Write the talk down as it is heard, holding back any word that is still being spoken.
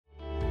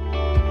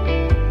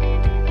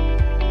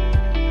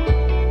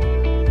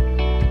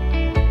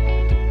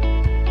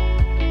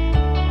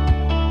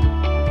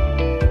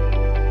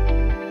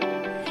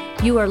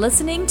You are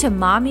listening to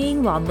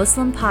Mommying While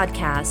Muslim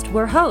podcast,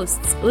 where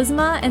hosts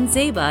Uzma and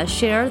Zeba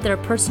share their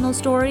personal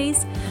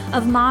stories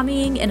of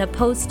mommying in a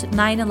post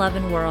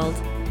 9/11 world.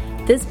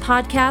 This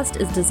podcast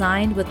is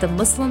designed with the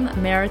Muslim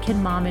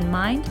American mom in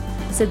mind,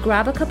 so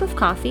grab a cup of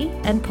coffee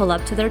and pull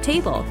up to their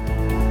table.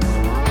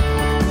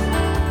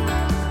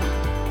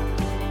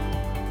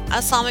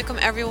 Assalamu alaikum,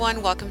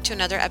 everyone. Welcome to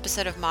another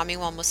episode of Mommying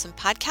While Muslim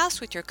podcast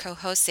with your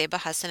co-hosts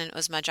Zeba Hassan and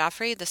Uzma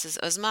Jafri. This is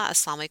Uzma.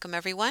 Assalamu alaikum,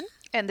 everyone.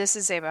 And this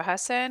is Zeba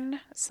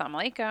Hassan.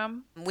 Assalamu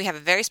alaikum. We have a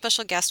very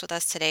special guest with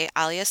us today,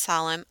 Alia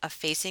Salim of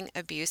Facing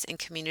Abuse in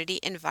Community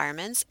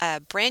Environments,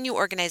 a brand new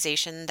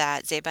organization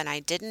that Zeba and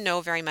I didn't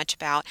know very much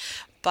about,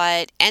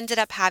 but ended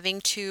up having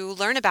to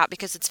learn about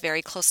because it's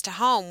very close to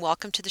home.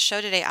 Welcome to the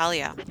show today,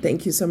 Alia.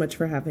 Thank you so much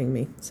for having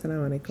me.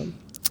 Assalamu alaikum.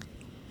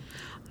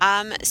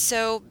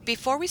 So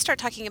before we start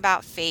talking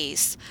about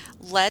FACE,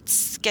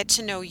 let's get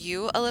to know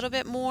you a little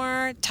bit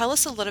more. Tell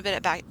us a little bit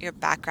about your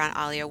background,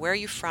 Alia. Where are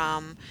you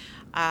from?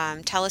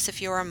 Tell us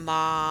if you're a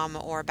mom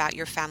or about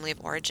your family of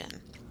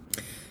origin.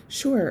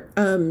 Sure.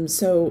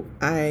 So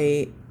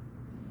I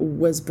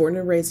was born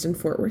and raised in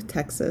Fort Worth,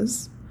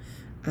 Texas.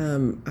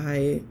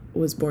 I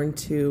was born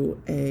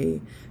to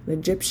an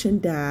Egyptian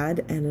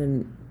dad and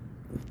a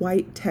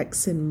white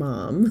Texan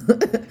mom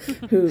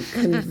who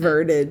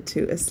converted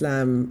to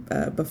Islam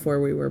before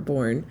we were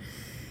born.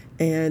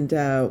 And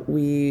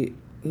we,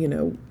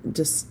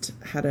 just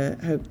had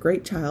a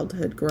great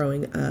childhood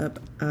growing up.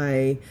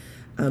 I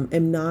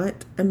am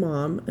not a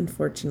mom,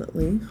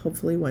 unfortunately.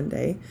 Hopefully one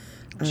day.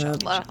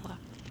 Inshallah.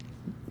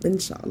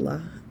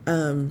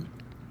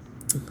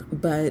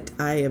 But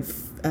I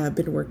have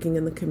been working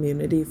in the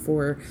community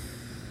for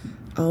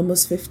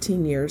almost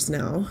 15 years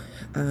now,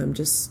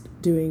 just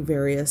doing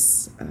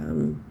various,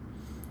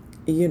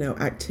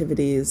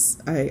 activities.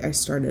 I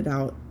started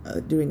out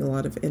doing a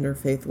lot of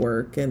interfaith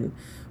work and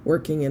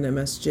working in a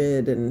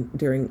masjid and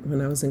when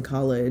I was in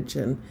college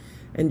and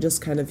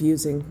just kind of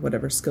using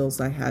whatever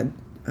skills I had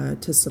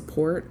to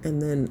support.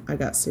 And then I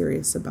got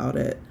serious about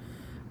it.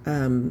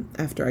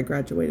 After I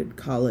graduated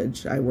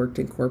college, I worked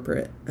in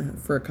corporate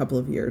for a couple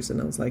of years,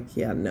 and I was like,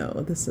 yeah,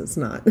 no, this is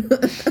not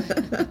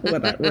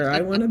where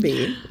I want to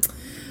be.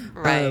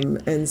 Right.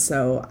 And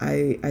so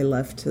I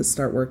left to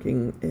start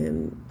working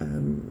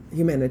in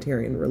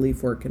humanitarian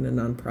relief work in a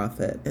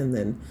nonprofit. And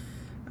then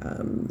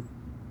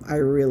I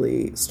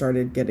really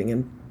started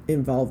getting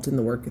involved in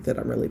the work that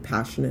I'm really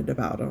passionate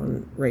about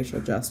on racial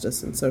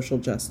justice and social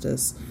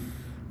justice,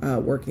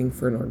 working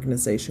for an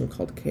organization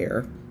called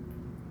CARE.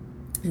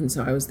 And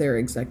so I was their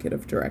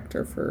executive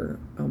director for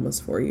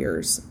almost 4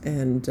 years.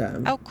 And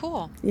oh,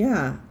 cool.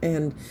 Yeah.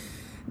 And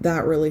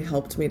that really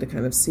helped me to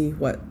kind of see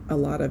what a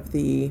lot of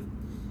the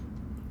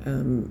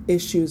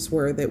issues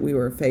were that we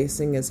were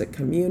facing as a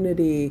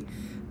community.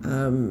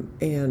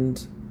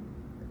 And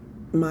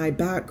my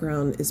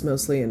background is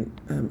mostly in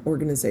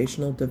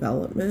organizational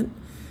development.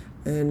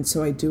 And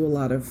so I do a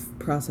lot of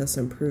process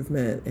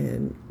improvement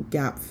and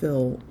gap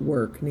fill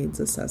work, needs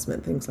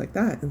assessment, things like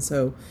that. And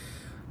so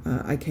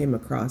I came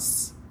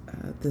across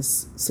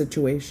this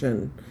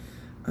situation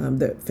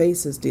that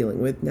FACE is dealing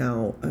with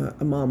now.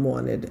 A mom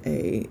wanted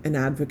an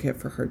advocate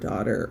for her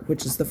daughter,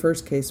 which is the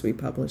first case we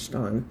published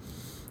on.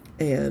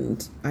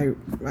 And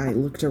I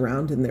looked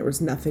around, and there was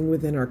nothing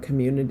within our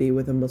community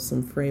with a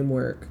Muslim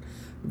framework,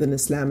 with an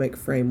Islamic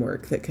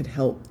framework that could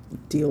help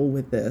deal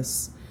with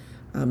this,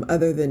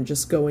 other than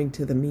just going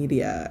to the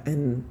media.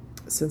 And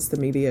since the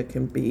media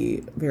can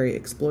be very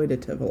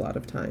exploitative a lot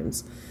of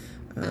times,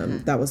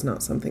 that was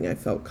not something I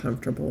felt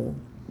comfortable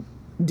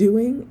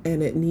doing,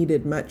 and it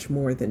needed much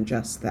more than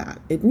just that.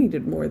 It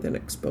needed more than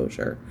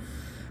exposure.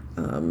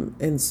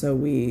 And so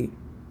we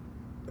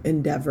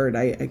endeavored,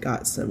 I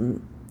got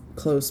some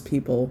close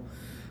people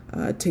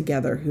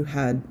together who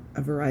had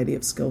a variety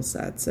of skill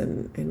sets,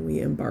 and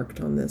we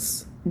embarked on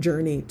this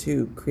journey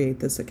to create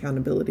this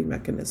accountability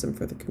mechanism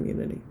for the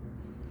community.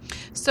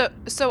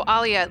 So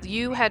Alia,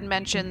 you had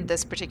mentioned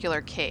this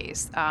particular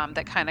case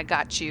that kind of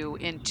got you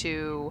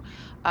into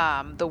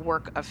the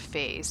work of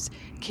FACE.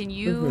 Can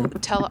you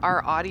tell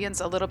our audience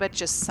a little bit,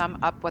 just sum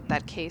up what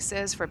that case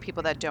is for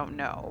people that don't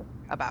know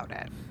about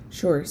it?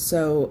 Sure.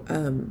 So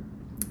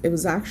it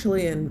was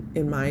actually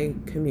in my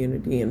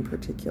community in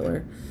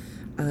particular.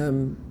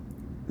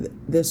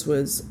 This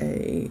was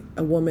a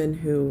woman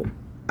who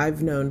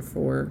I've known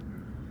for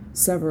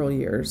several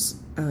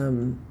years.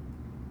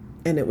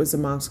 And it was a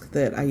mosque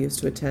that I used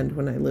to attend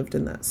when I lived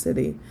in that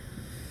city.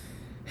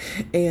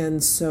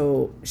 And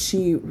so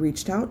she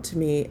reached out to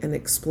me and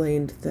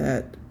explained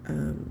that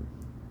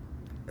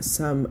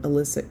some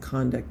illicit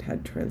conduct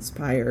had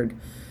transpired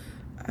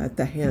at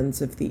the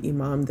hands of the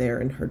imam there,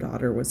 and her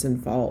daughter was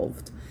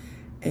involved.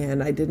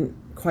 And I didn't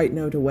quite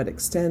know to what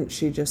extent.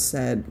 She just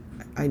said,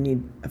 I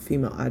need a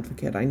female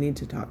advocate. I need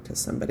to talk to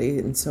somebody.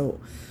 And so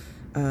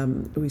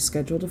we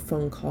scheduled a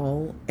phone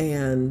call,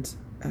 and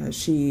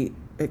she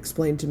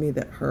explained to me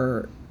that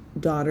her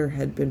daughter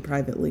had been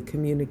privately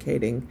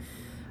communicating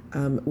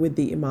with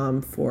the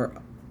imam for,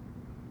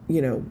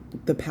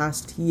 the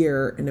past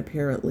year, and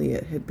apparently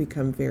it had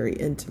become very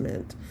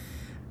intimate.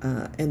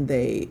 and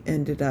they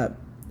ended up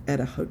at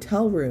a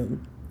hotel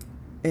room,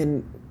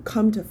 and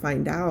come to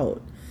find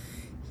out,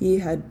 he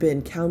had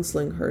been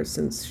counseling her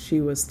since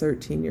she was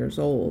 13 years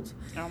old.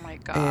 Oh my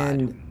God.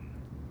 And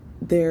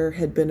there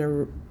had been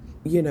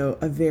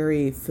a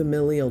very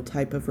familial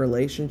type of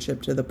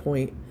relationship, to the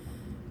point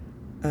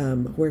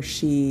where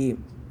she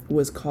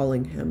was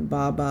calling him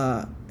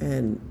Baba,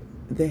 and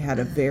they had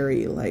a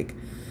very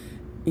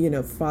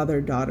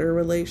father-daughter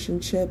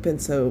relationship.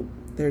 And so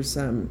there's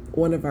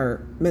one of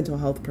our mental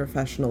health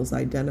professionals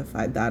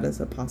identified that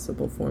as a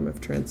possible form of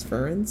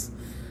transference,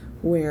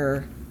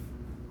 where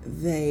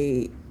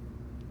the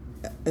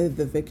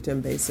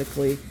victim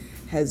basically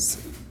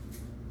has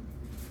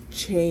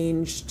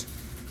changed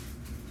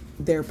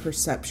their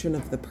perception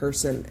of the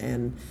person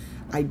and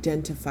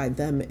identified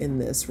them in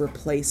this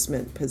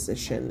replacement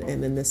position.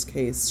 And in this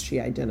case, she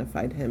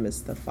identified him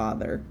as the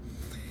father.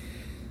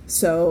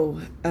 So,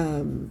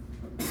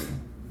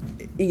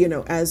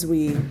 as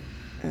we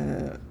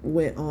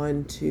went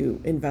on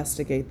to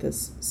investigate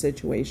this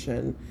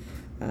situation,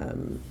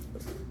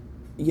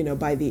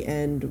 by the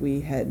end,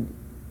 we had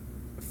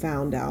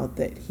found out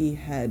that he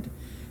had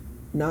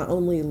not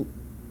only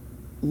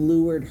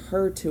lured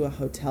her to a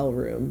hotel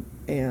room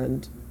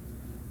and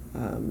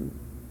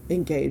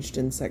engaged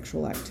in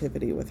sexual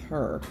activity with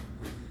her,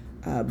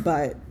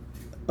 but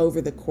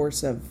over the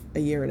course of a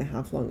 1.5 year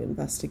long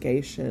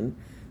investigation,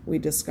 we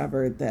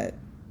discovered that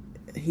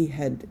he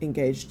had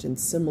engaged in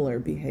similar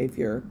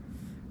behavior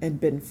and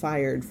been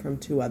fired from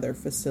 2 other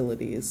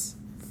facilities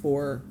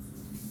for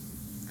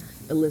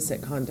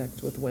illicit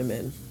conduct with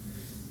women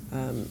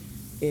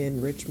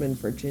in Richmond,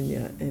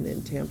 Virginia, and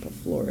in Tampa,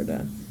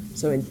 Florida.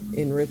 So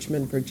in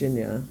Richmond,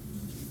 Virginia,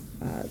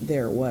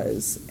 there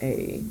was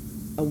a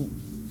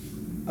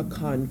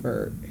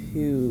convert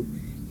who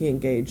he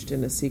engaged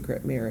in a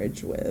secret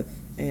marriage with,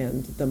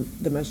 and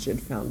the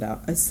masjid found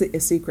out, a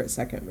secret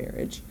second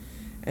marriage,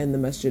 and the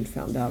masjid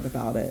found out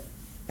about it.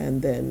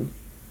 And then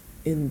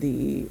in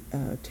the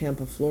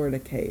Tampa, Florida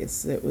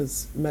case, it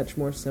was much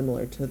more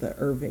similar to the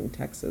Irving,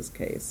 Texas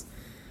case,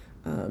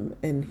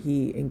 and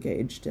he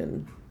engaged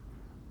in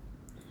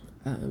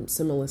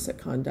some illicit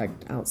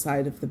conduct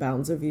outside of the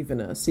bounds of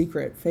even a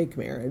secret fake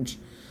marriage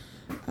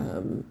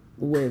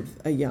with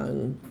a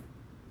young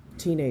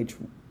teenage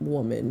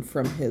woman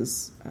from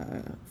his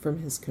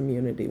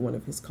community, one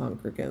of his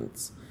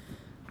congregants,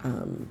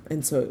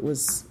 and so it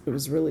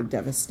was really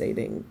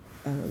devastating,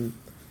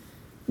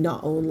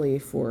 not only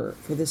for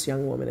this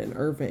young woman in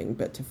Irving,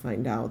 but to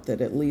find out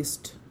that at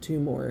least 2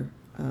 more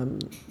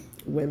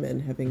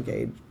women have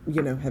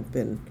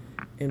been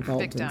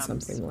involved victims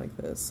in something like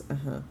this.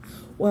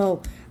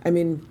 Well, I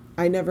mean,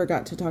 I never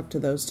got to talk to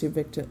those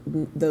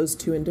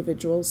two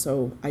individuals,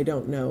 so I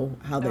don't know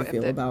how they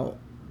feel about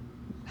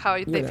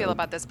feel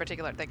about this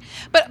particular thing.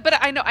 But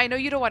I know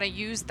you don't want to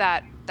use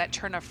that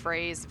turn of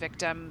phrase,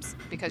 victims,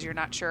 because you're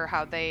not sure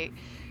how they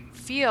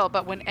feel.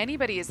 But when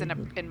anybody is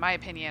in my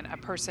opinion, a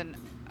person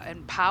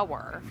in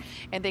power,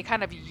 and they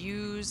kind of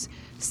use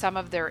some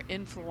of their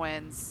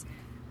influence,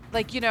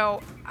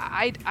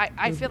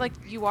 I feel like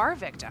you are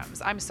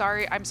victims. I'm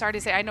sorry to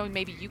say, I know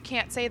maybe you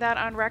can't say that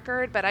on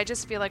record, but I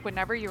just feel like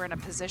whenever you're in a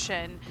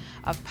position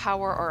of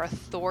power or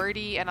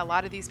authority, and a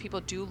lot of these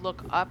people do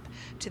look up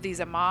to these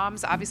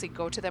imams, obviously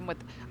go to them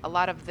with a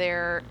lot of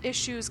their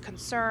issues,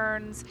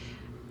 concerns,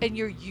 and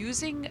you're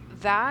using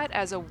that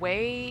as a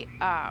way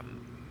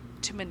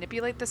to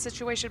manipulate the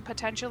situation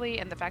potentially,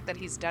 and the fact that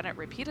he's done it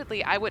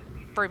repeatedly, I would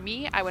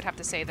have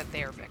to say that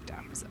they are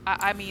victims.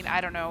 I mean,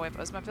 I don't know if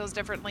Uzma feels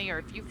differently or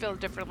if you feel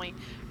differently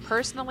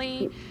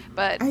personally,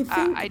 but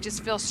I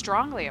just feel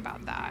strongly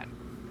about that.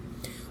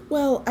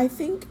 Well, I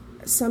think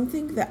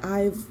something that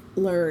I've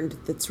learned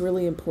that's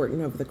really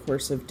important over the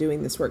course of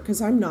doing this work,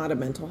 because I'm not a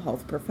mental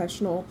health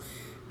professional,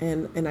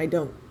 and I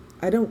don't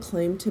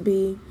claim to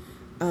be,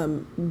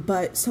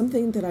 but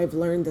something that I've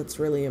learned that's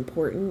really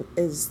important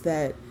is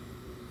that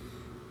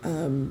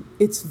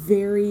it's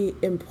very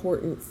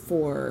important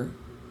for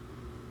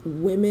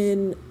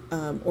women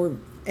or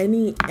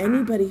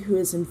anybody who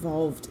is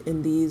involved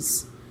in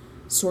these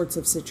sorts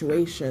of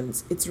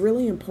situations. It's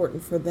really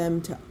important for them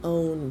to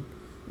own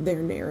their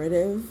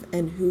narrative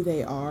and who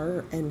they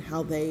are and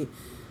how they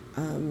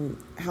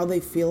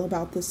feel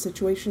about this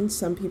situation.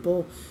 Some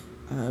people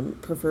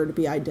prefer to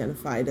be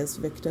identified as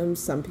victims.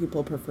 Some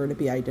people prefer to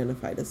be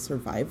identified as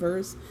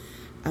survivors,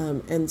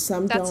 and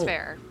some That's don't.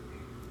 fair.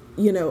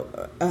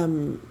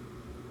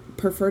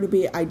 Prefer to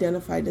be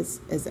identified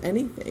as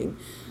anything.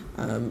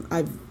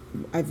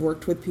 I've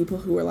worked with people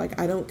who are like,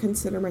 I don't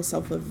consider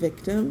myself a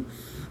victim.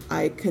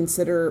 I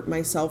consider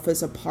myself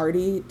as a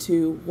party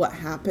to what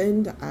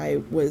happened.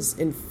 I was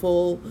in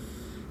full,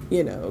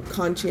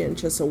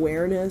 conscientious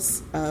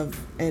awareness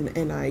of,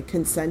 and I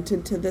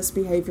consented to this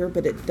behavior,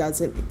 but it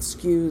doesn't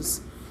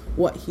excuse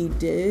what he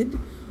did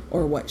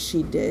or what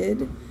she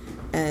did.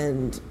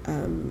 And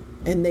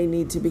they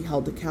need to be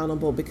held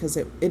accountable because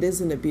it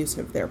is an abuse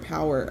of their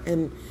power.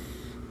 And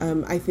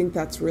I think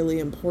that's really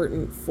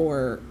important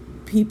for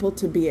people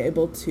to be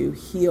able to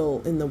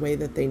heal in the way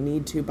that they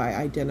need to by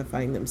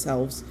identifying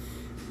themselves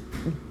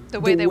The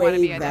way they want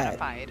to be that,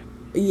 identified.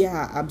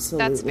 Yeah,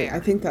 absolutely. That's fair. I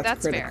think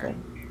that's Fair.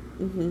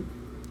 critical.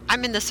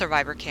 I'm in the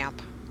survivor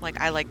camp. Like,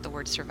 I like the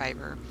word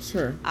survivor.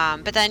 Sure.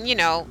 But then,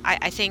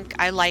 I think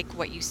I like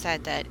what you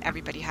said, that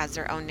everybody has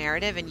their own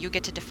narrative and you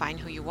get to define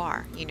who you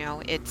are.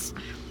 It's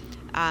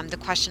the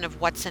question of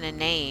what's in a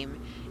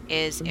name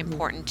is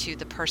important to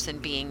the person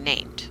being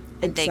named,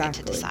 and they get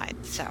to decide.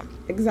 So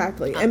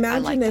exactly.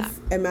 Imagine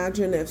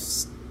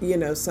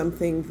if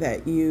something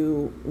that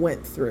you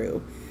went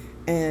through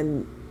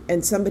and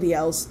somebody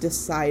else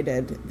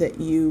decided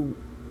that you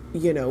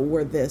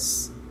were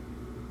this,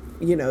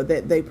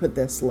 that they put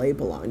this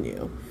label on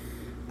you.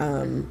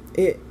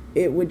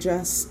 It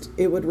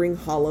would ring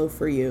hollow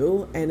for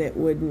you, and it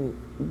wouldn't,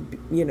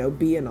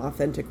 be an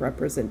authentic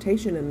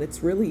representation. And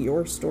it's really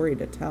your story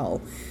to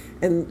tell.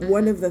 And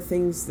one of the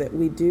things that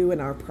we do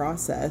in our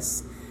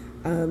process,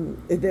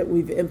 that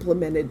we've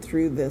implemented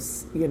through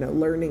this,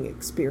 learning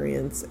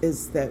experience,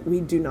 is that we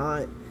do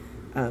not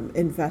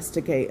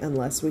investigate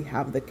unless we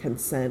have the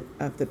consent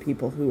of the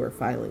people who are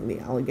filing the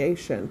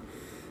allegation,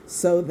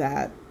 so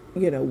that,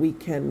 we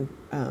can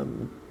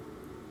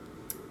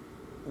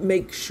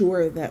make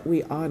sure that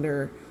we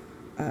honor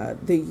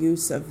the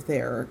use of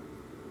their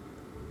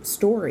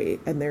story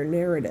and their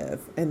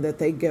narrative, and that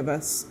they give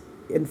us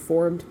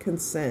informed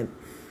consent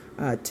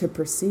to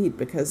proceed,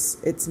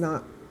 because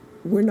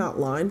we're not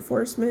law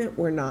enforcement,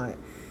 we're not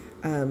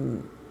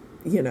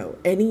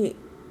any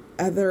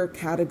other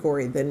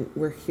category than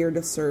we're here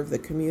to serve the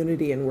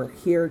community, and we're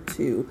here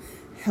to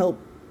help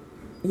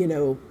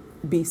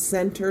be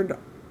centered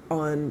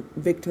on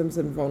victims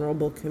and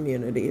vulnerable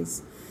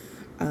communities,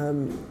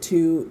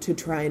 to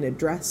try and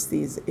address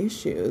these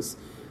issues.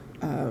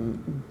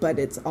 But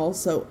it's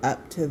also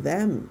up to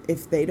them.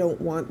 If they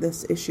don't want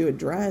this issue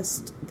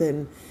addressed,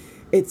 then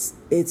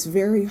it's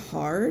very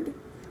hard,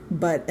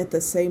 but at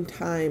the same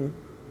time,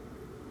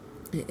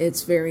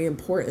 it's very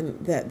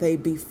important that they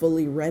be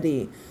fully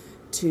ready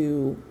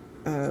to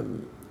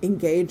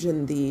engage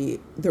in the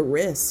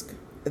risk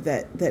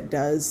that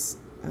does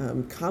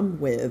come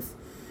with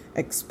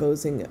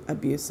exposing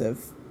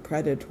abusive,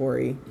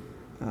 predatory,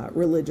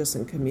 religious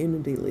and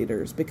community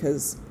leaders,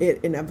 because it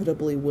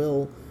inevitably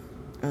will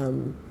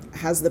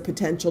has the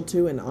potential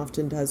to, and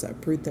often does,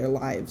 uproot their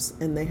lives,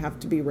 and they have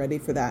to be ready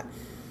for that.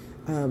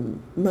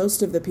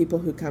 Most of the people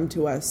who come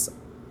to us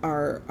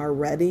are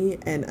ready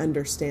and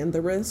understand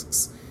the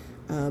risks,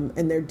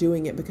 and they're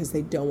doing it because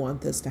they don't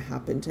want this to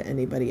happen to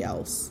anybody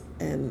else,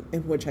 and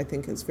which I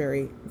think is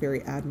very,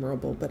 very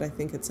admirable. But I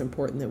think it's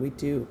important that we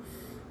do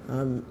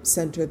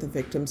center the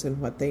victims and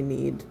what they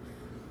need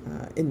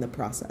in the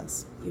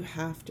process. You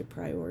have to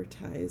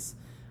prioritize,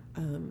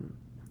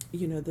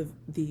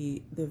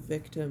 the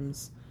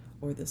victims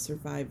or the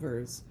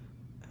survivors'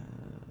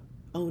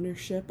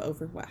 ownership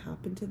over what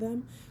happened to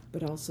them,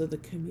 but also the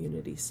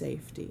community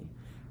safety,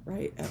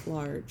 right, at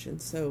large.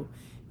 And so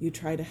you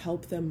try to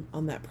help them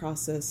on that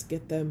process,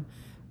 get them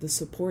the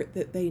support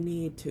that they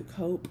need to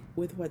cope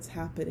with what's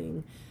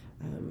happening.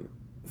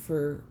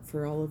 For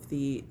all of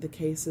the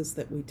cases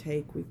that we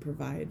take, we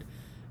provide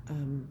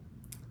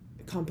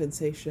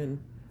compensation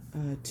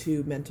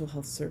to mental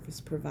health service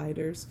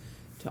providers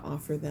to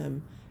offer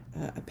them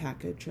a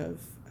package of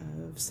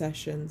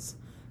sessions,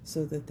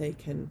 so that they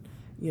can,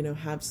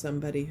 have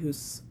somebody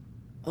who's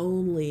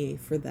only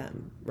for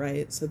them,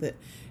 right? So that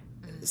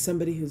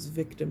somebody who's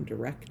victim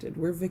directed.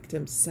 We're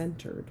victim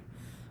centered,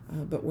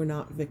 but we're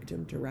not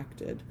victim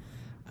directed.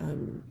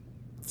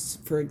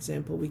 For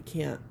example, we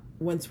can't,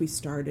 once we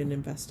start an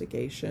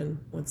investigation,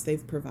 once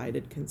they've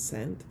provided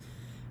consent,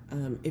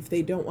 if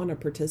they don't want to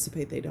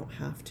participate, they don't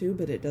have to,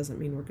 but it doesn't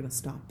mean we're going to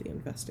stop the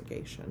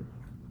investigation.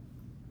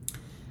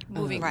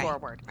 Moving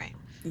forward. Right.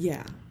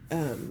 Yeah.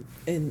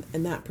 And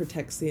that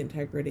protects the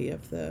integrity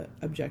of the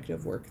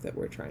objective work that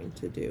we're trying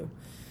to do.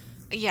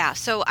 Yeah.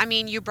 So,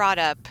 you brought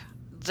up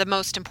the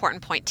most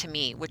important point to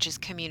me, which is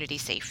community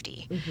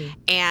safety.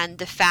 And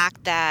the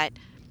fact that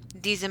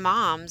these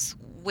imams,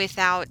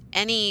 without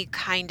any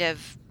kind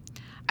of,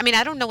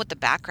 I don't know what the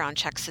background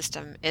check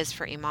system is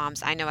for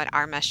imams. I know at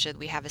our masjid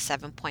we have a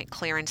 7-point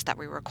clearance that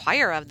we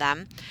require of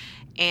them.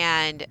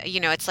 And,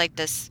 it's like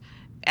this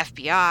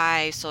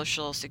FBI,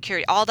 Social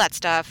Security, all that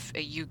stuff.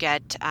 You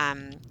get,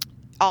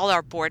 all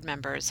our board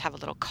members have a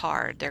little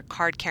card. They're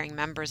card-carrying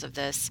members of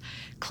this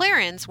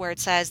clearance, where it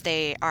says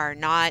they are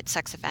not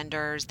sex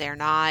offenders, they're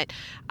not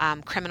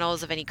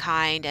criminals of any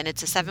kind, and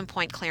it's a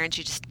 7-point clearance.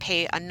 You just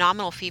pay a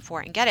nominal fee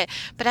for it and get it.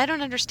 But I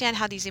don't understand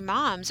how these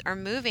imams are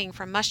moving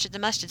from masjid to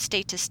masjid,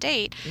 state to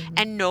state,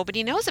 and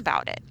nobody knows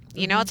about it.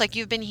 It's like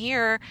you've been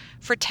here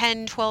for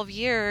 10, 12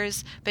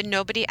 years, but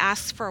nobody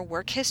asks for a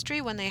work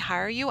history when they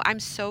hire you. I'm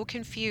so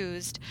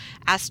confused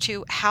as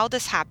to how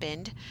this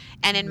happened.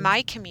 And in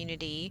my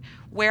community,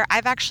 where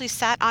I've actually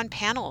sat on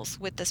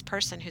panels with this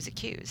person who's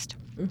accused.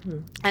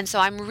 And so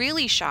I'm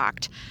really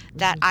shocked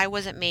that I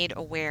wasn't made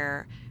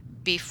aware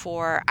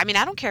before. I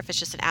don't care if it's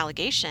just an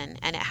allegation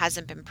and it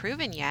hasn't been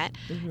proven yet.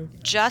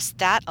 Just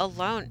that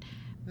alone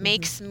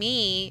makes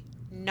me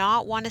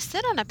not want to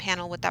sit on a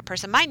panel with that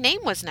person. My name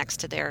was next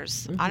to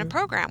theirs on a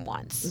program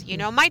once. You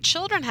know, my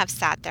children have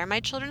sat there. My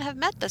children have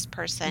met this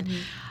person.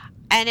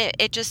 And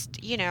it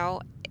just, you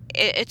know,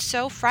 it's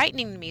so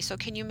frightening to me. So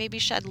can you maybe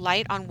shed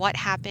light on what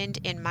happened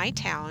in my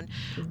town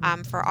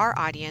for our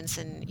audience,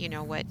 and, you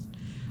know,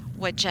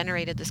 what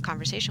generated this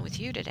conversation with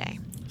you today?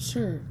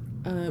 Sure.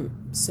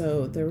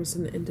 So there was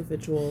an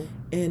individual,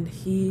 and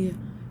he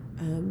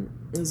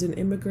was an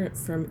immigrant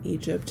from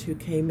Egypt who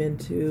came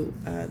into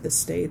the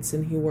States,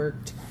 and he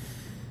worked,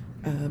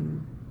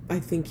 I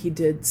think he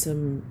did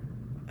some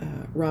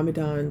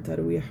Ramadan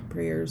Tarawih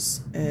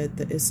prayers at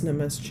the Isna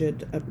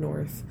Masjid up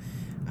north,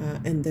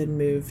 and then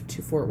moved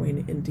to Fort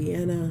Wayne,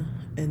 Indiana,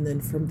 and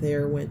then from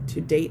there went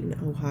to Dayton,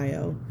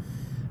 Ohio,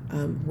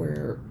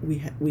 where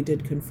we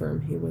did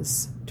confirm he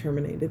was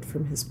terminated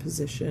from his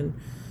position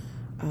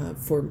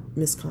for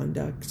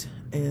misconduct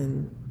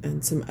and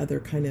some other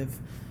kind of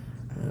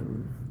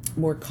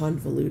more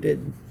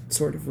convoluted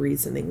sort of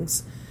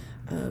reasonings.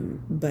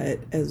 But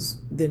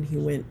then he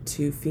went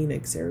to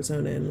Phoenix,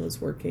 Arizona, and was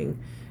working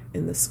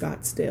in the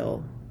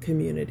Scottsdale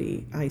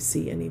community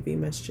ICNEV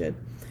Masjid.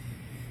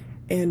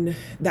 And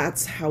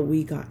that's how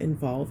we got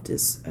involved,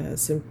 is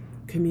some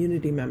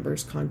community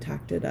members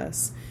contacted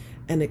us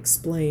and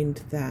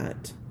explained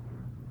that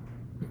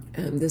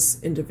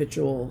this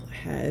individual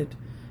had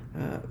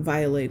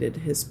violated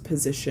his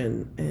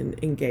position and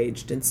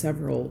engaged in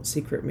several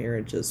secret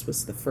marriages,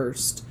 was the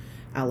first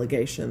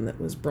allegation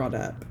that was brought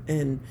up.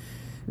 And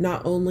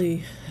not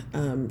only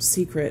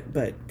secret,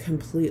 but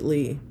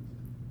completely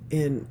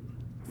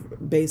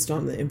based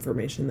on the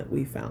information that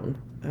we found,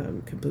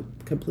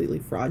 completely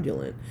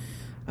fraudulent.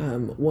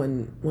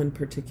 One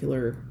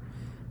particular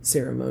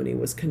ceremony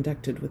was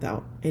conducted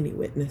without any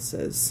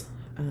witnesses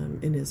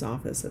in his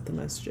office at the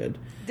masjid.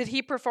 Did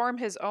he perform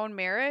his own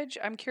marriage?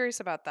 I'm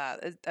curious about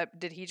that.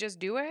 Did he just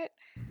do it?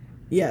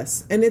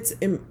 Yes, and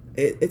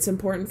it's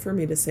important for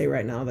me to say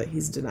right now that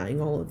he's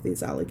denying all of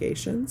these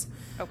allegations.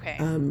 Okay.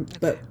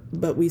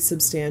 But we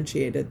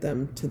substantiated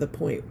them to the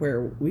point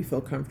where we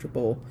feel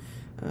comfortable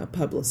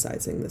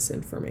publicizing this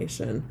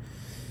information,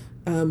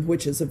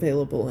 which is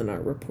available in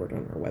our report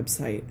on our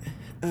website.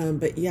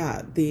 But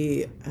yeah,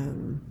 the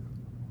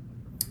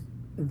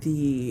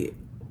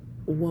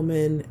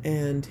woman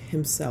and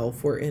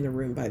himself were in a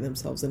room by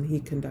themselves, and he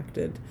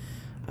conducted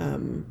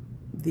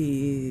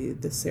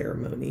the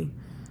ceremony.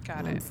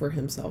 Got it. For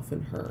himself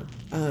and her.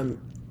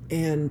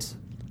 And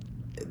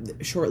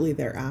shortly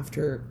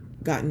thereafter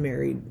gotten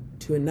married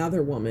to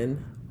another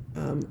woman,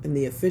 and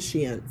the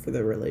officiant for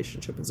the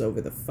relationship was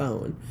over the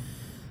phone.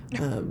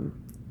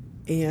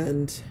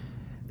 And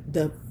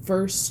the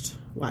first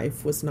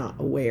wife was not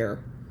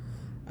aware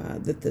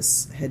that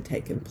this had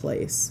taken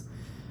place.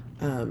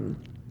 And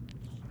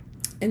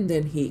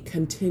then he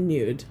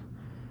continued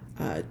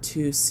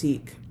to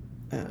seek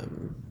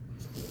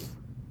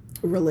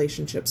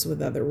relationships with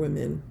other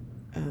women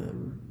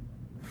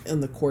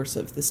in the course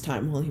of this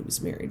time while he was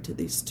married to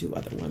these two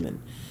other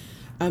women.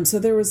 So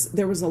there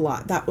was a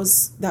lot. That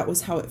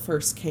was how it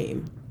first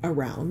came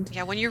around.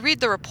 Yeah, when you read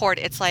the report,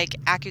 it's like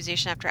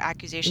accusation after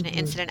accusation,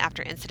 incident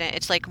after incident.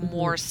 It's like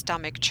more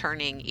stomach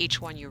churning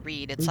each one you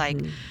read. It's like,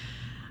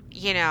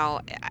 you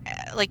know,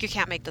 like you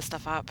can't make this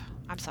stuff up.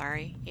 I'm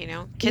sorry, you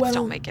know, kids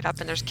don't make it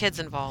up, and there's kids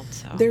involved.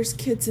 So there's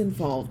kids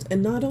involved,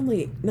 and not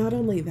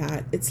only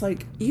that, it's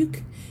like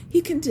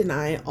he can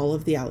deny all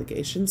of the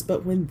allegations,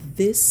 but when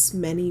this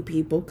many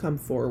people come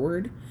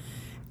forward,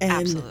 and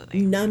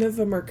Absolutely. none of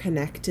them are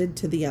connected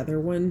to the other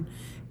one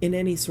in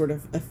any sort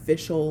of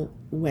official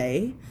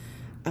way,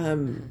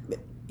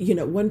 you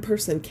know, one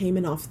person came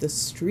in off the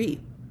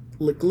street,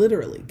 like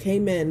literally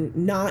came in,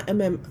 not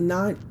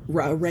a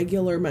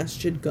regular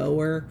masjid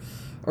goer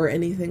or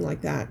anything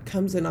like that,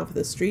 comes in off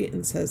the street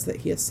and says that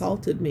he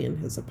assaulted me in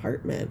his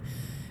apartment,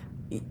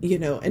 you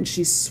know, and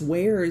she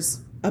swears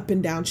up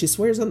and down, she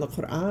swears on the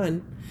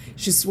Quran,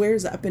 she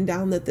swears up and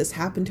down that this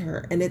happened to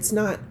her, and it's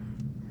not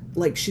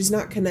like she's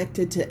not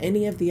connected to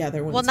any of the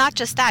other ones. Well, not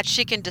just that,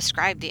 she can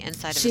describe the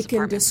inside of his apartment. She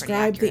can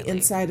describe the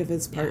inside of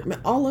his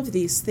apartment, all of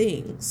these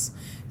things,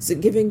 so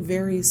giving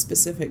very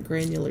specific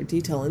granular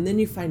detail. And then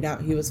you find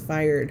out he was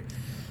fired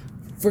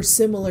for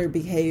similar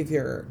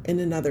behavior in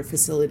another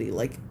facility.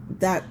 Like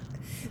that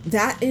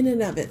in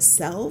and of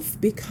itself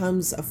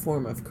becomes a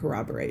form of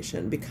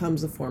corroboration,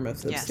 becomes a form of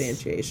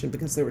substantiation,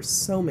 because there were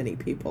so many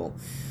people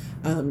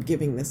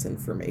giving this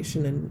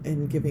information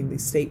and giving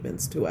these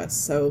statements to us.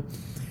 So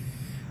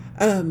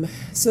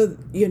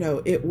you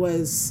know, it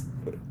was,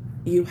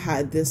 you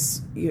had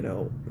this, you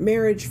know,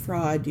 marriage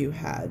fraud, you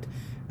had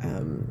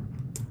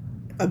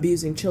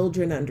abusing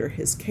children under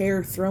his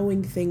care,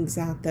 throwing things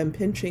at them,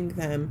 pinching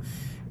them,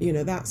 you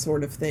know, that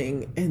sort of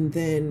thing. And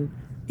then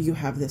you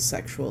have this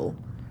sexual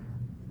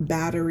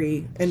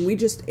battery, and we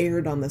just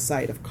erred on the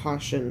side of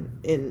caution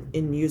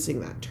in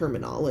using that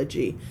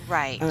terminology.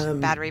 Right.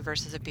 Battery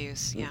versus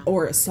abuse. Yeah.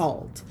 Or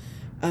assault.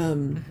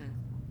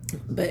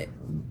 But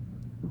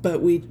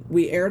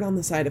we erred on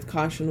the side of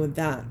caution with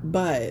that.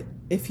 But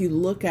if you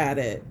look at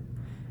it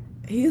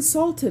he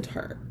assaulted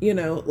her,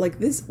 like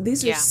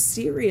these are Yeah.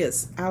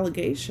 serious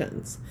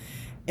allegations.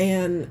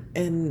 And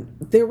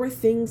there were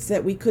things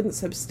that we couldn't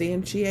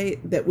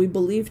substantiate, that we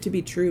believed to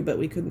be true, but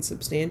we couldn't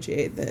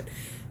substantiate,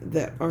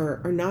 that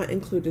are not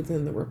included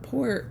in the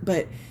report.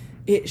 But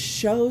it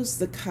shows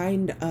the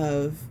kind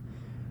of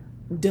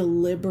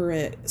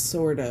deliberate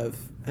sort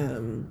of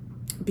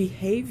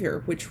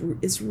behavior, which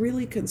is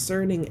really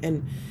concerning,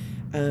 and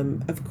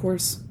of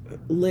course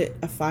lit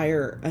a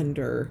fire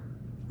under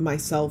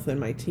myself and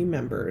my team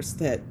members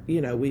that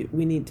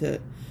we need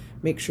to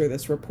make sure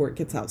this report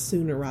gets out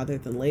sooner rather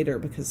than later,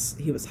 because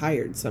he was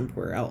hired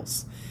somewhere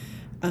else.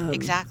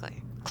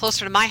 Exactly.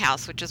 Closer to my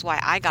house, which is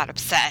why I got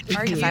upset.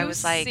 Are Because you I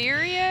was like,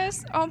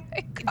 serious? Oh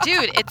my God.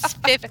 dude, it's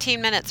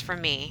 15 minutes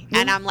from me.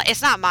 And I'm like,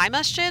 it's not my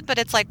masjid, but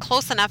it's like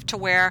close enough to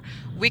where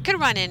we could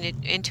run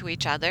into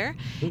each other.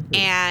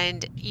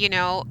 And,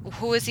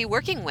 who is he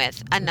working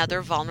with?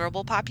 Another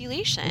vulnerable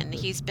population.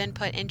 He's been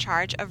put in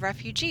charge of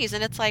refugees.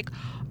 And it's like,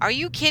 are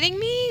you kidding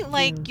me?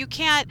 Like, you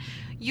can't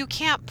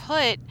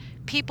put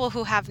people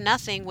who have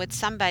nothing with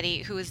somebody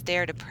who is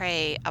there to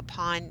prey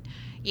upon,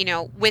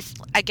 with,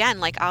 again,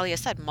 like Alia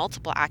said,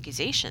 multiple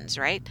accusations,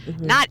 right?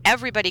 Not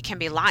everybody can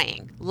be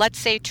lying. Let's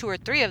say 2 or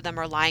 3 of them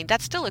are lying.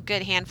 That's still a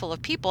good handful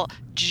of people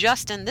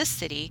just in this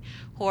city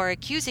who are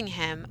accusing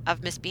him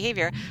of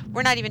misbehavior.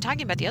 We're not even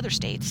talking about the other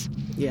states.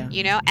 Yeah.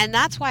 And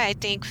that's why I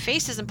think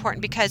FACE is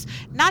important, because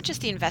not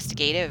just the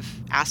investigative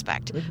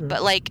aspect,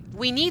 but like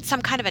we need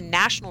some kind of a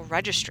national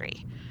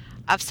registry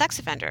of sex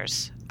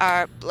offenders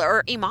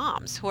or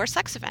imams who are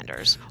sex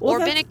offenders or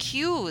been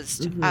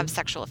accused of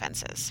sexual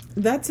offenses.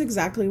 That's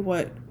exactly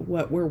what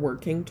we're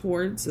working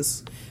towards,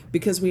 is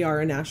because we are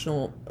a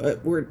national,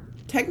 we're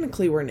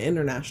an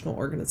international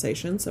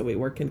organization, so we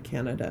work in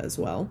Canada as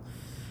well.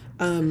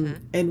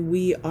 And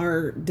we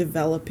are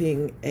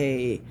developing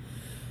a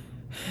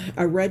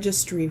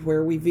registry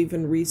where we've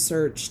even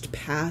researched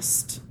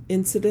past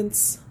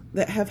incidents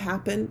that have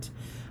happened,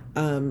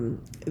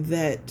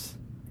 that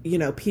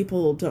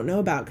people don't know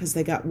about because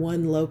they got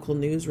one local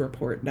news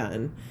report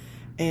done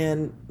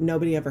and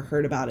nobody ever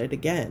heard about it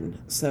again.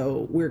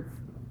 So we're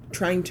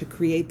trying to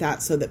create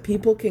that so that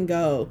people can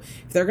go,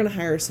 if they're going to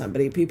hire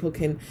somebody, people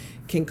can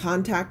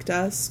contact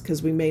us,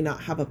 because we may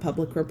not have a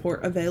public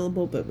report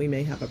available, but we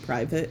may have a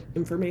private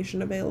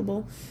information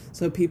available.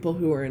 So people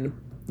who are in,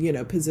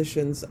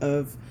 positions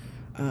of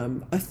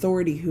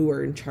authority, who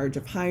are in charge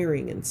of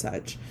hiring and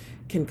such,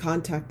 can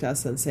contact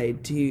us and say,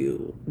 do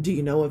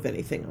you know of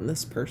anything on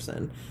this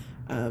person?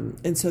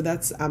 And so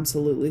that's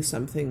absolutely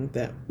something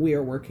that we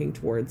are working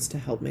towards to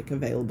help make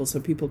available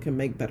so people can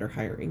make better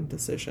hiring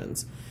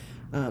decisions.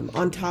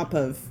 On top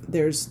of,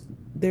 there's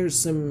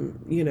some,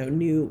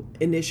 new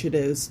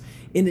initiatives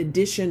in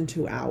addition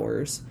to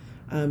ours,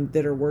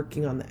 that are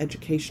working on the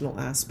educational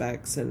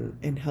aspects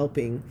and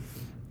helping,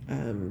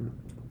 on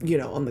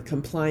the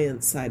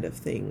compliance side of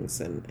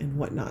things and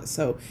whatnot.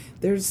 So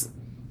there's,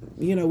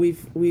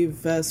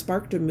 we've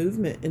sparked a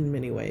movement in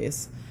many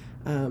ways,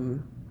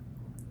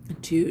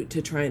 to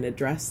try and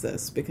address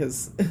this,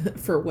 because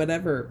for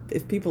whatever,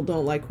 if people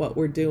don't like what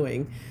we're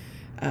doing,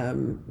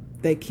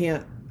 they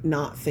can't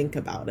not think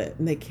about it,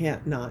 and they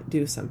can't not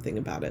do something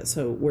about it.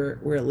 So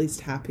we're at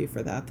least happy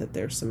for that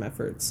there's some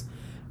efforts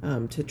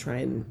to try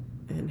and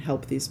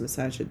help these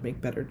masajid make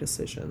better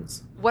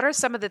decisions. What are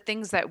some of the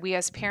things that we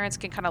as parents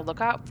can kind of look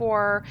out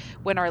for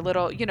when our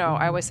little,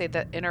 I always say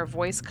the inner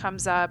voice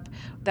comes up,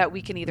 that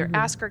we can either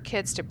ask our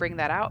kids to bring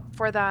that out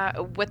for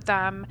that with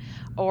them,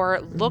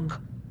 or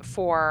look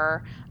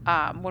for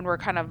when we're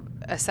kind of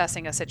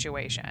assessing a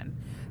situation?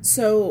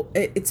 So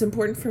it's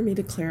important for me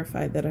to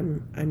clarify that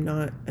I'm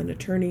not an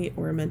attorney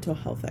or a mental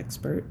health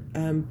expert,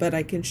 but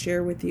I can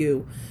share with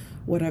you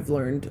what I've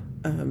learned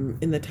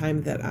in the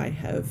time that I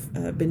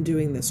have been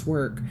doing this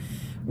work.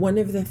 One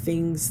of the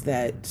things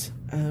that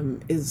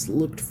is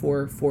looked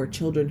for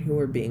children who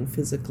are being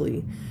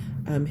physically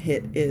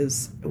hit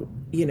is,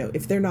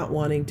 if they're not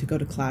wanting to go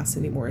to class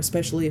anymore,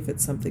 especially if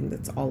it's something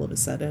that's all of a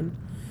sudden.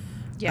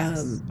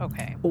 Yes.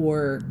 Okay.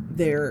 Or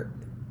they're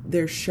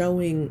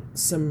showing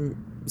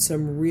some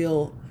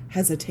real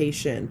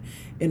hesitation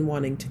in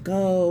wanting to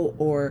go,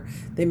 or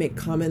they make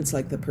comments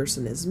like the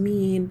person is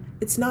mean.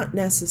 It's not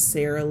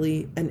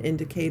necessarily an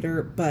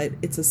indicator, but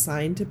it's a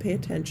sign to pay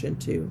attention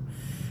to.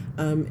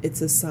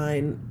 It's a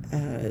sign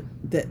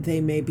that they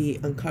may be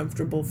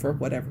uncomfortable for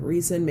whatever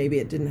reason. Maybe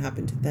it didn't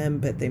happen to them,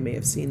 but they may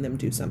have seen them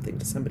do something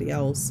to somebody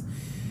else.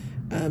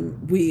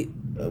 We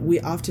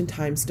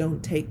oftentimes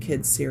don't take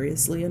kids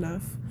seriously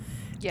enough.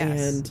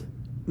 Yes. And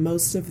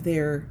most of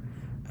their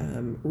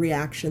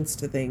reactions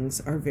to things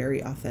are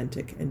very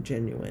authentic and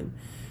genuine.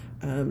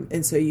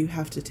 And so you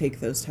have to take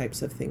those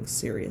types of things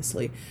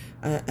seriously.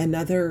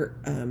 Another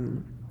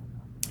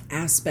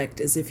aspect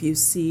is if you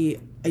see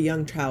a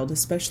young child,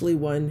 especially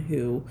one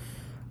who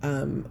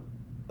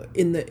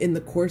in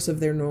the course of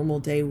their normal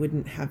day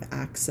wouldn't have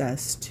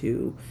access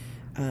to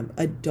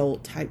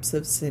adult types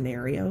of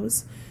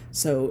scenarios.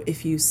 So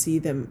if you see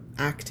them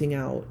acting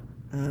out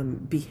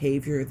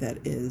behavior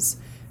that is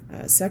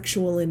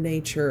sexual in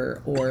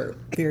nature or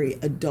very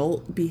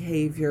adult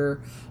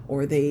behavior,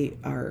 or they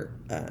are,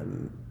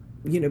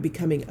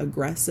 becoming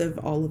aggressive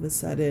all of a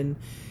sudden.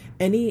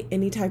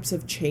 Any types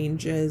of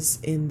changes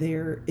in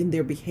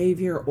their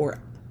behavior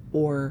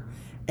or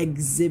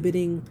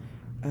exhibiting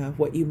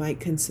what you might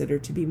consider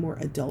to be more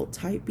adult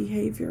type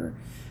behavior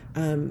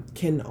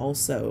can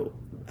also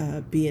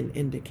be an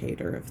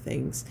indicator of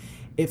things.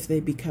 If they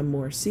become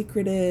more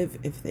secretive,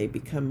 if they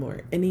become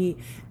more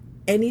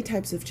any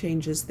types of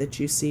changes that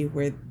you see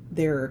where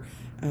they're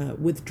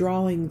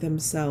withdrawing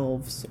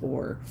themselves,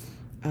 or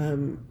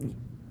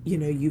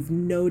you've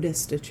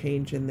noticed a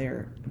change in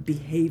their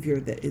behavior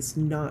that is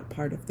not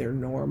part of their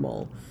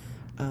normal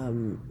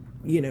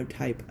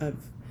type of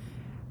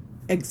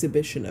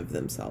exhibition of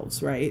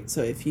themselves, right?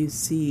 So if you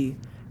see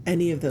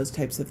any of those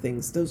types of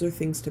things, those are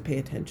things to pay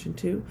attention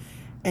to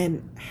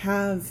and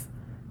have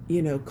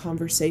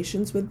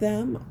conversations with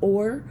them,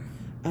 or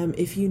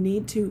if you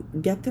need to,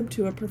 get them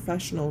to a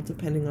professional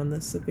depending on the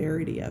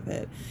severity of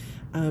it,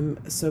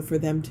 so for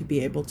them to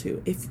be able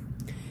to. If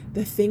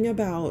the thing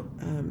about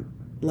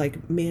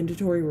like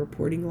mandatory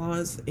reporting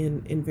laws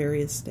in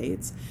various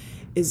states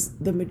is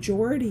the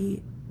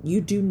majority, you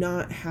do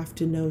not have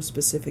to know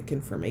specific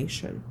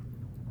information.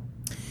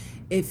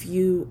 If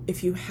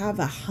you have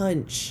a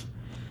hunch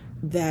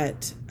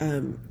that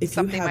if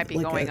something you have might be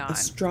like going a on.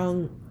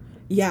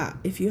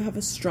 if you have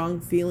a strong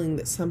feeling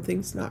that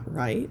something's not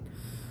right,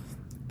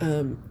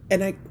 and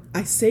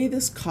I say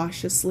this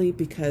cautiously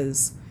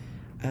because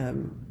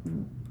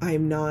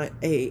I'm not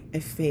a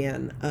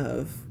fan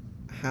of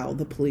how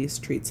the police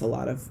treats a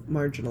lot of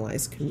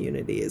marginalized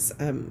communities.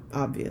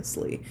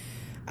 Obviously,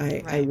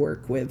 I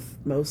work with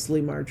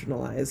mostly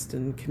marginalized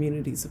and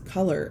communities of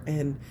color,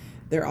 and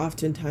they're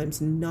oftentimes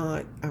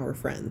not our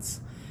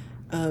friends.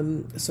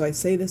 So I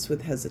say this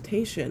with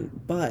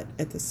hesitation, but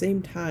at the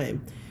same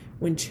time,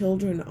 when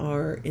children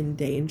are in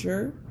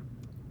danger,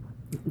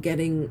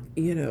 getting,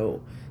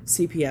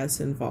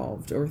 CPS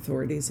involved or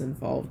authorities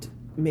involved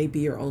may be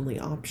your only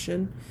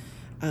option.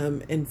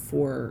 And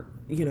for,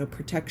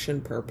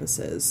 protection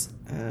purposes,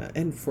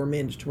 and for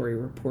mandatory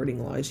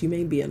reporting laws, you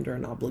may be under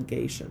an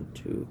obligation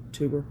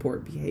to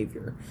report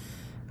behavior.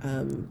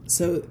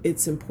 So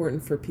it's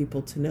important for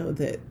people to know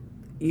that,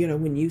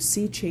 when you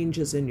see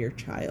changes in your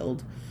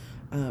child,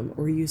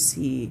 or you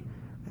see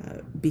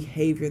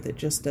behavior that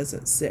just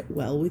doesn't sit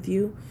well with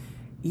you,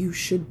 you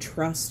should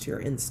trust your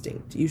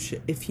instinct. You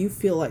should, if you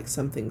feel like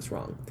something's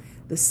wrong.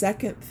 The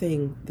second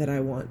thing that I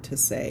want to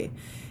say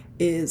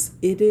is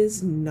it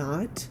is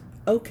not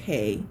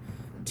okay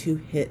to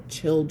hit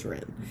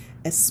children,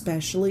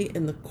 especially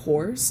in the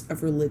course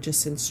of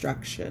religious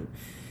instruction.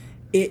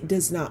 It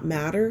does not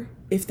matter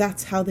if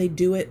that's how they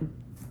do it,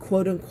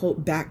 quote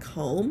unquote, back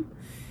home.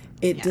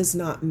 It does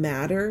not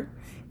matter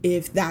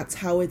if that's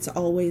how it's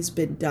always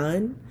been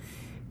done.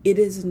 It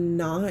is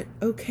not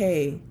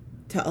okay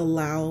to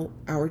allow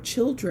our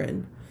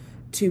children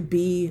to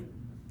be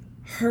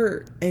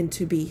hurt and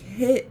to be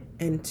hit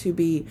and to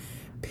be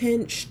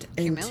pinched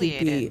and to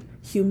be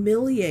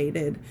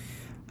humiliated,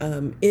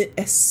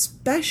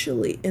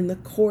 especially in the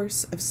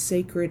course of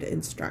sacred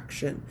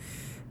instruction.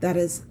 That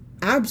is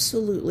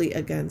absolutely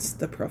against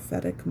the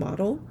prophetic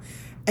model,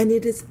 and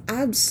it is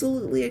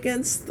absolutely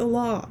against the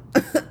law.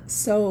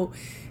 So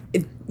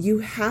you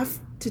have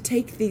to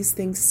take these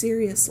things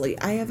seriously.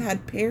 I have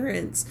had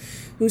parents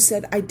who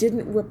said, I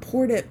didn't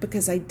report it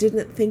because I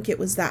didn't think it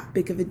was that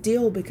big of a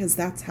deal, because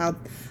that's how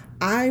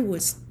I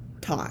was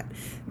taught.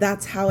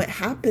 That's how it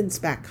happens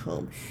back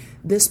home.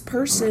 This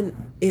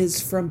person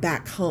is from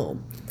back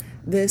home.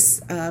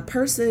 This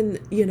person,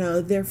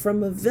 they're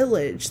from a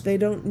village. They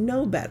don't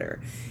know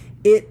better.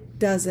 It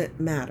doesn't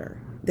matter.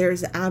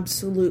 There's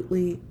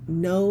absolutely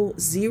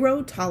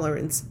zero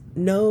tolerance,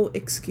 no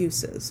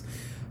excuses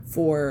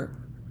for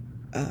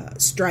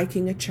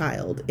striking a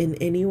child in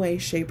any way,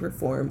 shape, or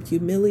form,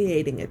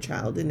 humiliating a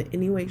child in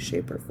any way,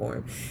 shape, or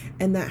form.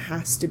 And that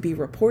has to be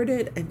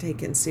reported and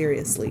taken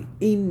seriously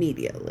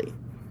immediately.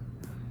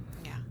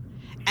 Yeah.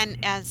 And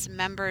as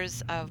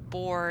members of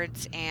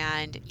boards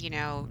and,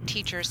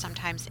 teachers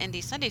sometimes in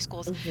these Sunday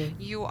schools,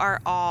 you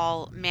are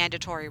all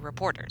mandatory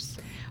reporters,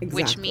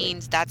 which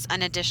means that's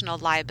an additional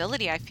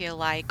liability, I feel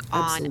like,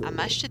 on a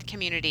masjid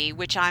community,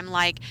 which I'm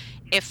like,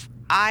 if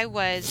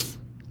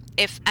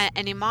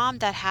an imam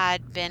that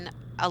had been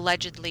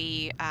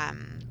allegedly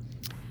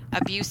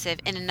abusive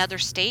in another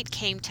state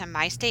came to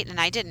my state and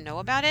I didn't know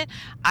about it,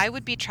 I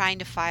would be trying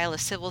to file a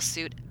civil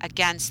suit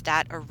against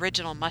that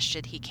original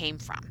masjid he came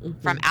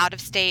from out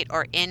of state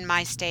or in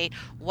my state,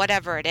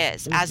 whatever it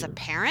is. As a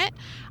parent,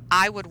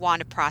 I would want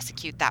to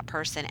prosecute that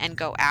person and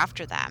go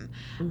after them,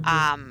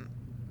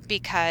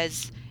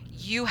 because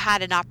you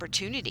had an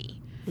opportunity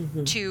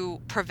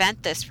to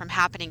prevent this from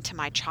happening to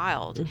my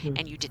child,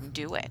 and you didn't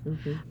do it.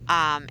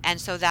 And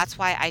so that's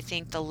why I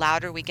think the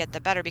louder we get, the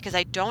better, because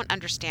I don't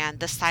understand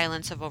the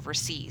silence of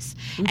overseas.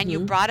 And you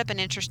brought up an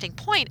interesting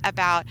point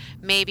about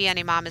maybe an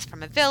imam is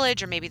from a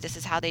village, or maybe this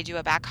is how they do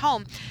it back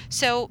home.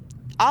 So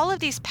all of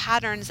these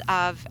patterns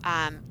of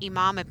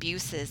imam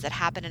abuses that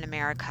happen in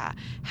America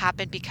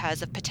happen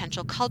because of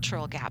potential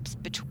cultural gaps,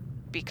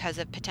 because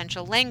of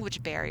potential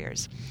language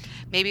barriers.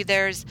 Maybe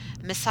there's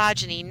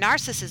misogyny,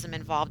 narcissism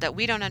involved that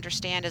we don't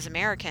understand as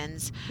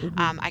Americans.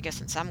 I guess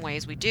in some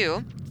ways we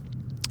do.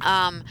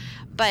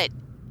 But,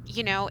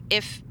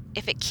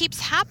 if it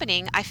keeps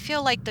happening, I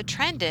feel like the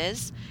trend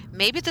is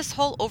maybe this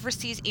whole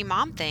overseas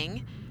imam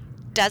thing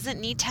doesn't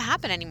need to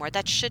happen anymore.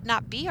 That should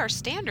not be our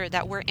standard,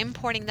 that we're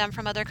importing them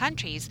from other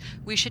countries.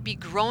 We should be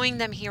growing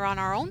them here on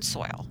our own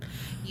soil,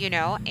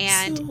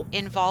 and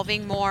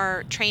involving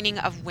more training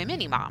of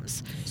women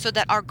imams so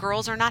that our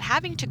girls are not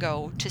having to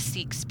go to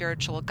seek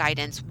spiritual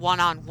guidance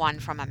one-on-one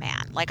from a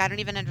man. Like, I don't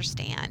even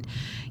understand.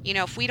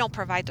 If we don't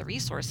provide the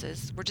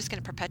resources, we're just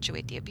going to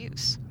perpetuate the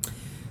abuse.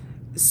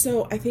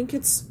 So I think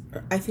it's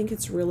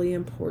really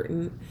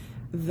important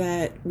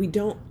that we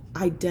don't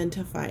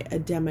identify a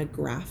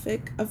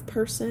demographic of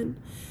person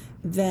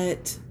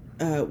that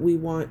we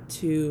want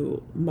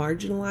to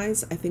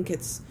marginalize. I think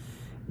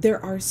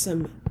there are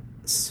some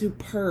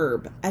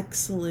superb,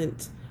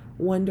 excellent,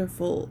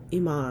 wonderful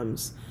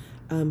imams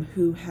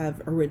who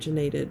have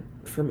originated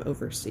from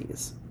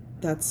overseas.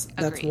 That's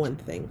one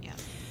thing. Yeah.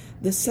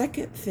 The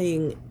second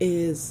thing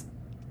is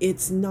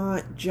it's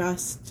not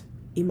just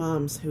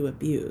imams who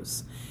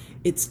abuse.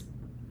 It's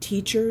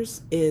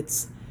teachers,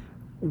 it's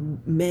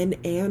men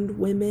and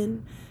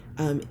women,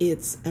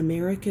 it's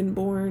American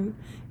born,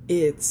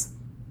 it's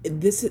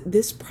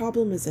this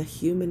problem is a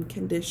human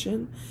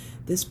condition.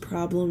 This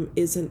problem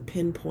isn't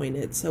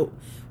pinpointed. So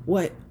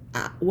what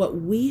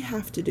we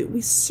have to do,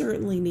 we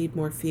certainly need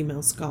more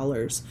female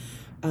scholars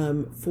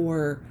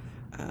for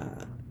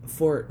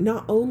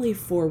not only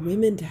for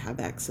women to have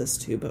access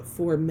to, but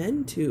for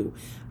men to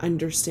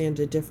understand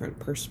a different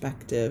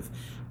perspective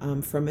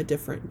from a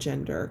different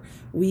gender.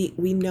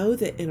 We know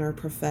that in our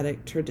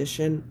prophetic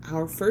tradition,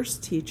 our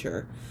first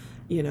teacher,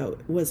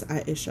 was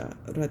Aisha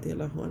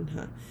radiallahu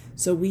anha.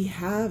 So we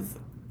have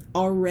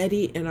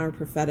already in our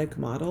prophetic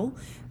model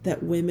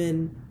that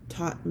women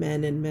taught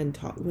men and men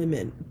taught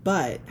women,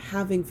 but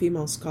having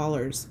female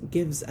scholars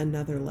gives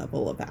another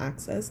level of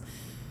access.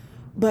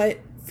 But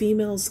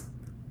females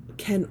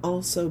can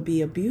also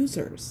be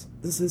abusers.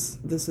 This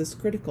is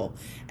critical,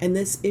 and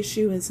this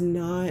issue is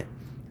not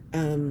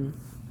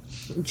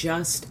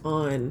just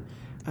on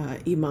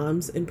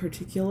imams in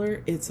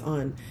particular. It's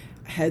on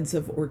heads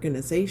of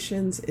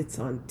organizations. It's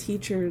on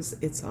teachers.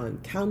 It's on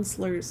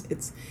counselors.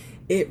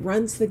 It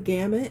runs the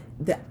gamut.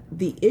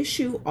 The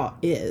issue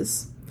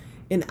is,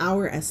 in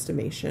our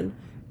estimation,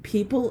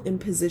 people in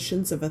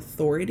positions of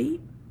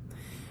authority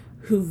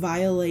who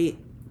violate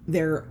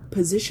their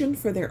position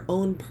for their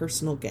own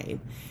personal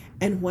gain.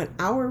 And what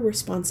our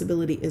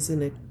responsibility is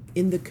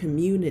in the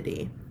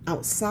community,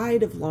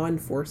 outside of law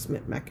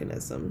enforcement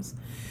mechanisms,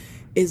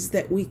 is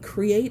that we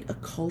create a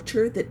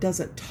culture that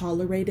doesn't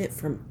tolerate it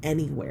from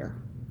anywhere.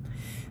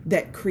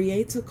 That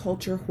creates a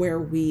culture where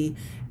we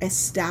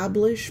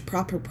establish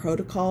proper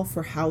protocol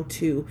for how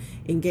to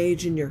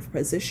engage in your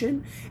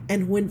position.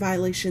 And when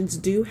violations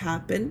do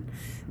happen,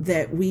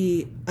 that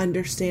we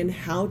understand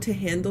how to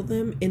handle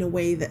them in a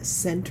way that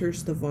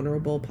centers the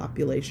vulnerable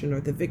population or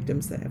the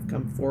victims that have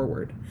come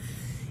forward.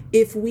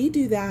 If we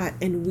do that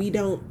and we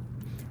don't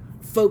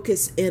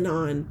focus in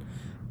on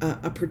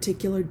a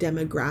particular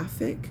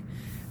demographic,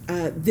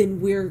 then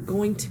we're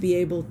going to be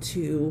able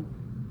to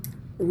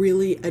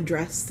really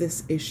address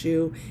this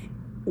issue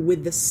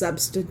with the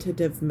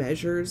substantive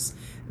measures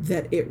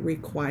that it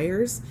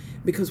requires.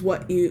 Because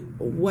what you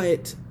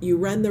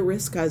run the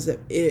risk as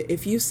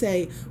if you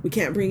say we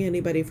can't bring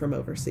anybody from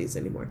overseas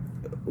anymore,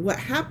 what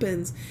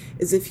happens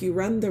is if you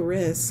run the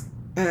risk,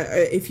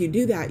 if you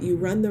do that, you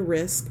run the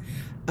risk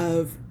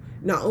of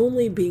not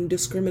only being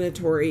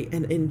discriminatory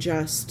and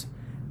unjust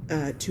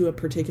to a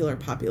particular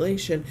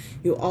population,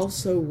 you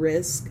also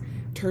risk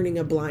turning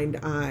a blind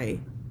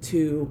eye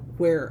to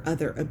where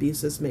other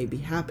abuses may be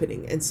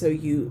happening. And so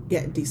you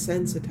get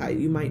desensitized.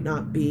 You might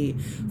not be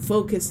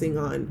focusing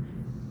on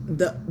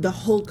the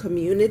whole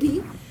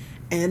community,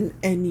 and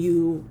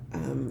you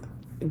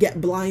get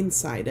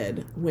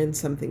blindsided when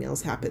something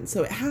else happens.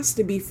 So it has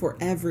to be for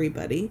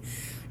everybody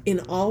in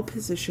all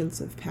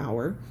positions of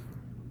power,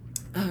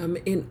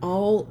 in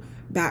all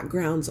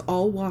backgrounds,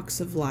 all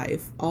walks of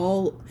life,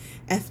 all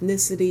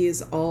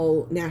ethnicities,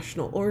 all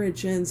national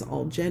origins,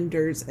 all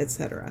genders,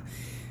 etc.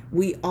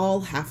 We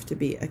all have to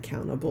be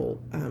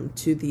accountable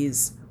to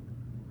these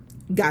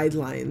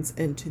guidelines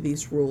and to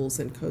these rules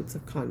and codes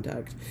of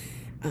conduct.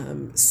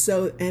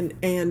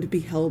 And be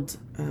held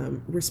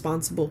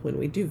responsible when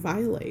we do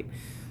violate.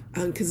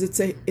 Because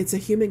it's a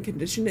human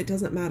condition. It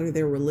doesn't matter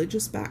their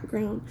religious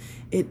background.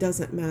 It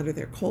doesn't matter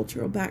their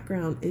cultural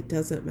background. It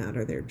doesn't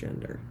matter their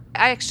gender.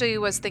 I actually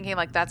was thinking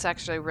that's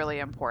actually really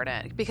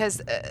important,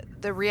 because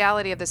the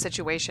reality of the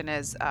situation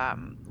is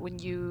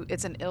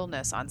it's an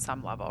illness on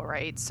some level,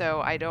 right?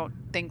 So I don't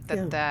think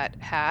that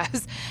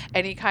has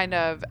any kind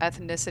of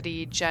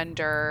ethnicity,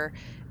 gender,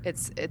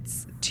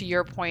 it's to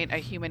your point, a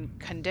human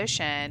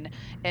condition,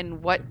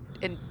 and what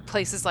in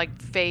places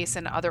like FACE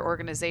and other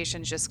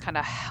organizations just kind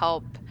of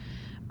help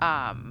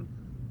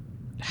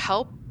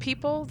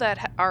people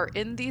that are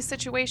in these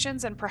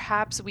situations, and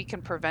perhaps we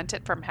can prevent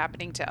it from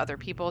happening to other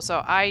people.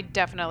 So I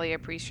definitely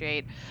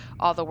appreciate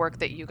all the work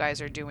that you guys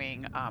are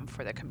doing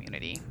for the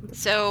community.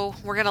 So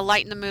we're going to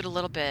lighten the mood a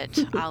little bit,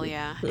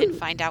 Alia, and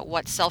find out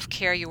what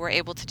self-care you were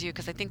able to do,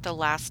 because I think the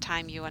last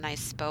time you and I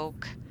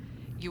spoke,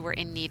 you were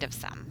in need of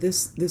some.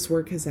 This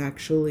work has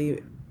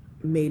actually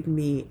made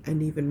me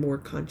an even more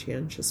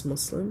conscientious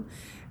Muslim,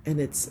 and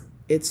it's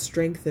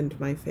strengthened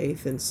my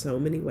faith in so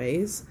many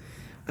ways.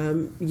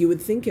 You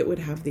would think it would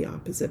have the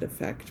opposite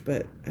effect,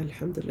 but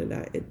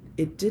alhamdulillah,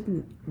 it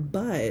didn't.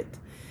 But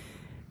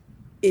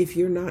if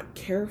you're not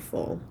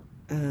careful,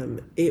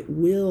 it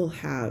will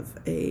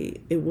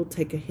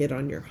take a hit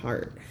on your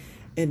heart,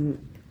 and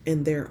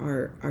there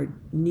are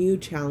new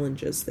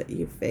challenges that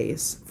you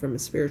face from a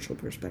spiritual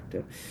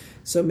perspective.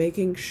 So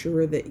making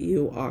sure that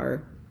you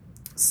are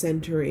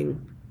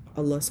centering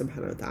Allah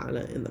subhanahu wa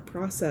ta'ala in the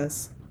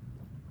process,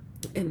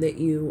 and that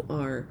you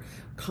are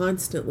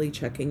constantly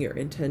checking your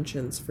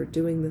intentions for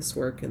doing this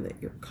work, and that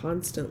you're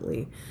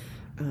constantly,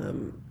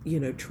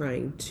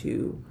 trying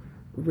to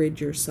rid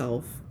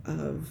yourself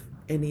of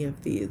any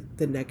of the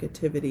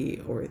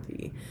negativity or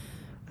the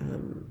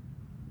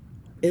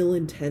ill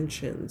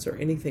intentions or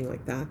anything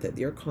like that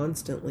you're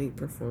constantly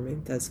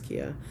performing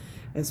tazkiyah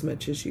as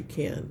much as you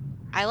can.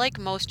 I like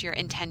most your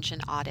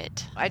intention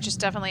audit. I just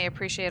definitely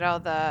appreciate all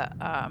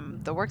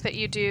the work that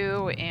you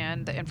do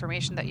and the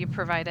information that you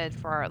provided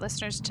for our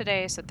listeners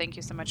today. So thank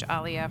you so much,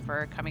 Alia,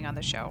 for coming on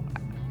the show.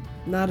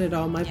 Not at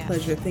all. My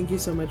pleasure. Thank you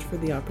so much for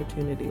the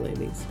opportunity,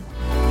 ladies.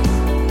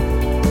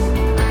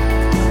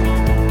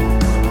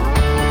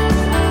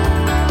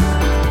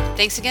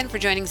 Thanks again for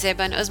joining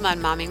Zeba and Uzma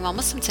on Momming While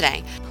Muslim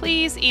today.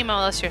 Please email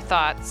us your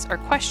thoughts or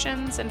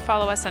questions and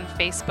follow us on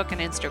Facebook and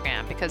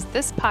Instagram, because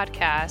this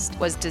podcast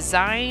was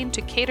designed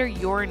to cater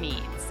your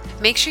needs.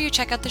 Make sure you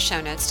check out the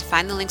show notes to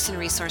find the links and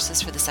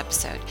resources for this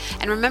episode.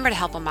 And remember to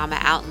help a mama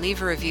out and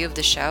leave a review of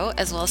the show,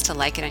 as well as to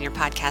like it on your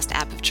podcast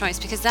app of choice,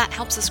 because that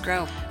helps us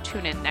grow.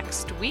 Tune in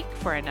next week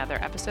for another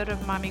episode of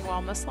Momming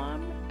While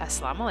Muslim.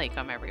 Assalamu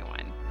alaikum,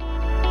 everyone.